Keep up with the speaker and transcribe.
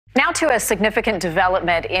Now to a significant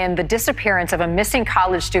development in the disappearance of a missing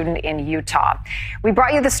college student in Utah. We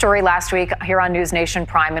brought you the story last week here on News Nation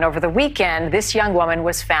Prime, and over the weekend, this young woman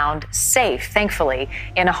was found safe, thankfully,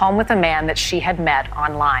 in a home with a man that she had met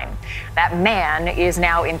online. That man is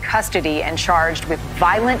now in custody and charged with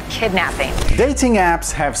violent kidnapping. Dating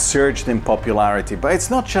apps have surged in popularity, but it's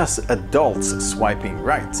not just adults swiping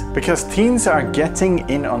right, because teens are getting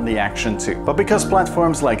in on the action too. But because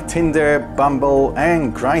platforms like Tinder, Bumble,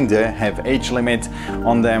 and Grindr have age limit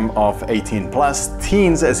on them of 18+,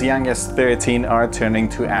 teens as young as 13 are turning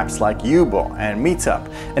to apps like Yubo and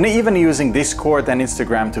Meetup, and even using Discord and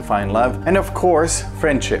Instagram to find love, and of course,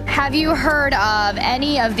 friendship. Have you heard of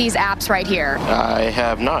any of these apps right here? I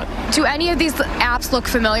have not. Do any of these apps look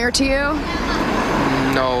familiar to you?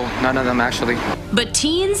 No, none of them actually. But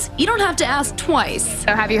teens, you don't have to ask twice.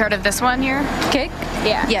 So have you heard of this one here? Kick?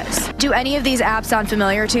 Yeah. Yes. Do any of these apps sound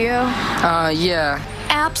familiar to you? Yeah.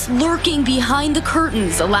 Apps lurking behind the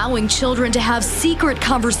curtains, allowing children to have secret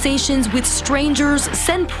conversations with strangers,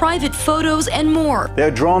 send private photos, and more.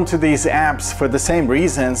 They're drawn to these apps for the same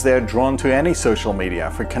reasons they're drawn to any social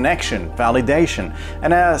media, for connection, validation,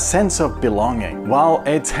 and a sense of belonging. While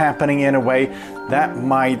it's happening in a way that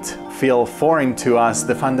might feel foreign to us,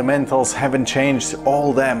 the fundamentals haven't changed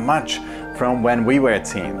all that much from when we were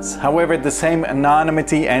teens. However, the same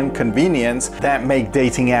anonymity and convenience that make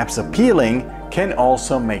dating apps appealing can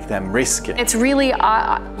also make them risky. It's really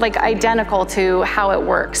like identical to how it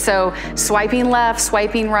works. So swiping left,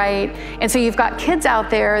 swiping right. And so you've got kids out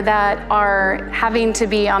there that are having to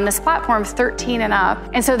be on this platform 13 and up.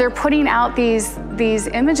 And so they're putting out these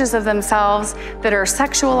images of themselves that are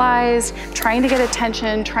sexualized, trying to get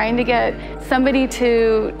attention, trying to get somebody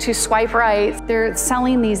to swipe right. They're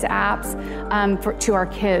selling these apps to our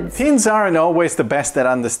kids. Teens aren't always the best at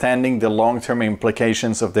understanding the long-term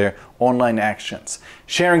implications of their online actions.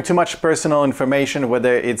 Sharing too much personal information,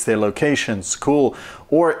 whether it's their location, school,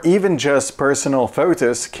 or even just personal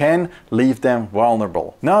photos, can leave them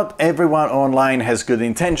vulnerable. Not everyone online has good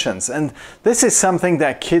intentions, and this is something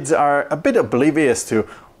that kids are a bit oblivious to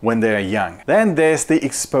when they're young. Then there's the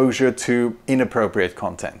exposure to inappropriate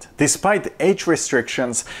content. Despite age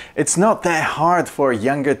restrictions, it's not that hard for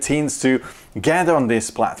younger teens to get on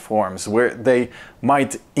these platforms where they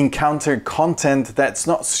might encounter content that's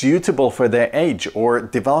not suitable for their age or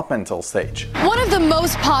developmental stage. One of the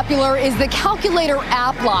most popular is the calculator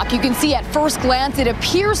app lock. You can see at first glance it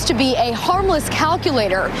appears to be a harmless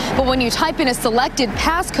calculator, but when you type in a selected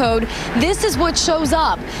passcode, this is what shows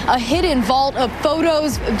up: a hidden vault of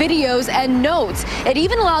photos, videos, and notes. It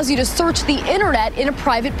even allows you to search the internet in a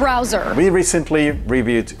private browser. We recently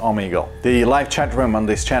reviewed Omegle, the live chat room on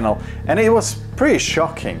this channel, and it was pretty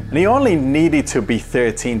shocking. And you only needed to be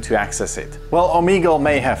 13 to access it. Well, Omegle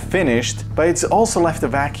may have finished, but it's also left a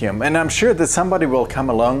vacuum, and I'm sure that somebody will come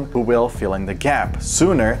along who will fill in the gap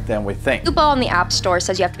sooner than we think. Yubo on the App Store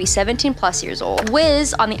says you have to be 17+ years old.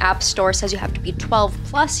 Wiz on the App Store says you have to be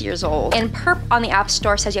 12+ years old. And Perp on the App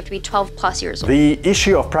Store says you have to be 12+ years old. The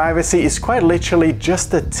issue of privacy is quite literally just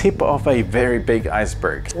the tip of a very big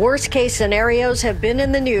iceberg. Worst case scenarios have been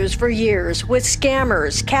in the news for years, with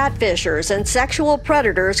scammers, catfishers, and sexual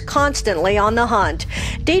predators constantly on the hunt.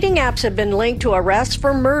 Dating apps have been linked to arrests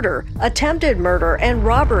for murder, attempted murder, and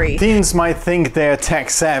robbery. Teens might think they're tech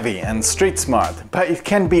savvy and street smart, but it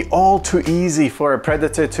can be all too easy for a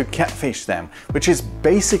predator to catfish them, which is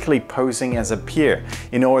basically posing as a peer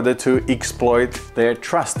in order to exploit their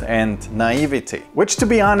trust and naivety. Which, to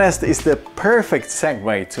be honest, is the perfect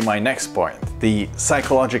segue to my next point: the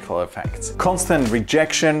psychological effects. Constant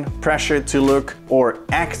rejection, pressure to look or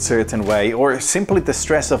act certain way, or simply the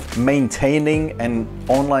stress of maintaining an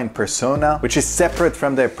online persona which is separate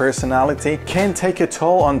from their personality can take a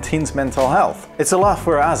toll on teens' mental health. It's a lot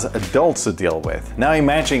for us adults to deal with. Now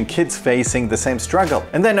imagine kids facing the same struggle.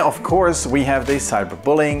 And then of course we have the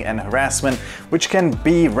cyberbullying and harassment, which can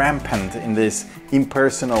be rampant in this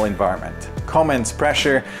impersonal environment. Comments,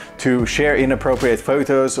 pressure to share inappropriate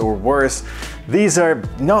photos, or worse, these are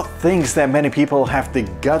not things that many people have the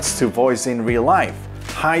guts to voice in real life.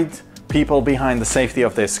 Hide people behind the safety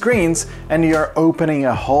of their screens, and you're opening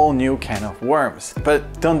a whole new can of worms.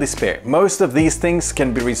 But don't despair, most of these things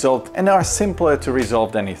can be resolved and are simpler to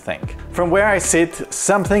resolve than you think. From where I sit,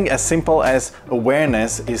 something as simple as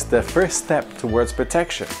awareness is the first step towards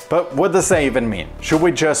protection. But what does that even mean? Should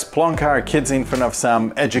we just plonk our kids in front of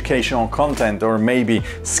some educational content, or maybe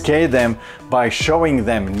scare them by showing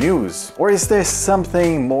them news? Or is there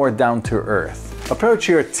something more down to earth? Approach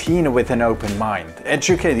your teen with an open mind,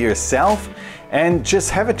 educate yourself, and just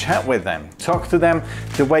have a chat with them. Talk to them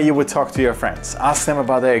the way you would talk to your friends. Ask them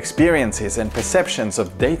about their experiences and perceptions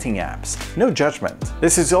of dating apps. No judgment.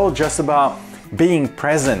 This is all just about being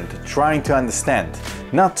present, trying to understand,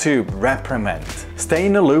 not to reprimand. Stay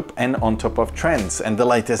in the loop and on top of trends and the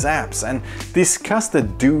latest apps, and discuss the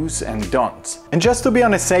do's and don'ts. And just to be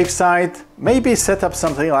on the safe side, maybe set up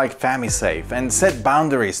something like FamiSafe and set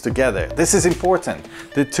boundaries together. This is important,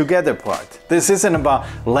 the together part. This isn't about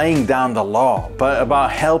laying down the law, but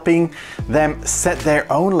about helping them set their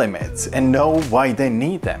own limits and know why they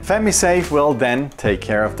need them. FamiSafe will then take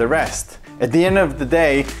care of the rest. At the end of the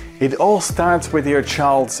day, it all starts with your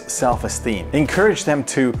child's self-esteem. Encourage them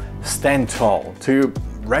to stand tall, to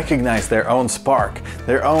recognize their own spark,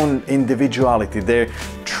 their own individuality, their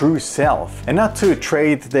true self, and not to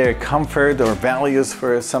trade their comfort or values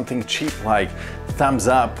for something cheap like thumbs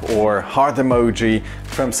up or heart emoji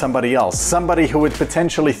from somebody else, somebody who would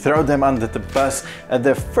potentially throw them under the bus at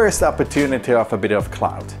the first opportunity of a bit of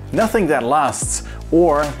clout. Nothing that lasts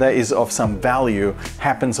or that is of some value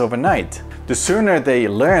happens overnight. The sooner they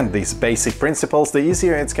learn these basic principles, the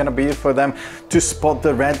easier it's going to be for them to spot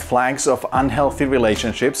the red flags of unhealthy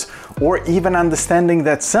relationships, or even understanding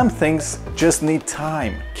that some things just need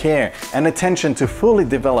time, care, and attention to fully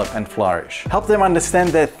develop and flourish. Help them understand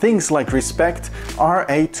that things like respect are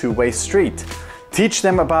a two-way street. Teach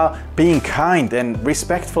them about being kind and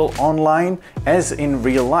respectful online as in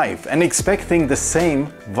real life, and expecting the same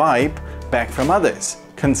vibe back from others.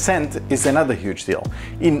 Consent is another huge deal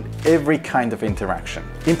in every kind of interaction.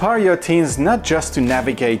 Empower your teens not just to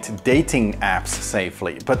navigate dating apps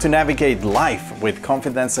safely, but to navigate life with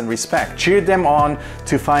confidence and respect. Cheer them on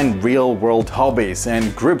to find real-world hobbies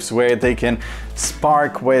and groups where they can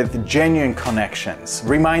spark with genuine connections.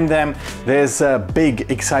 Remind them there's a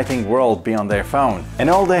big, exciting world beyond their phone,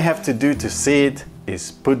 and all they have to do to see it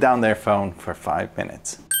is put down their phone for 5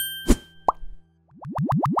 minutes.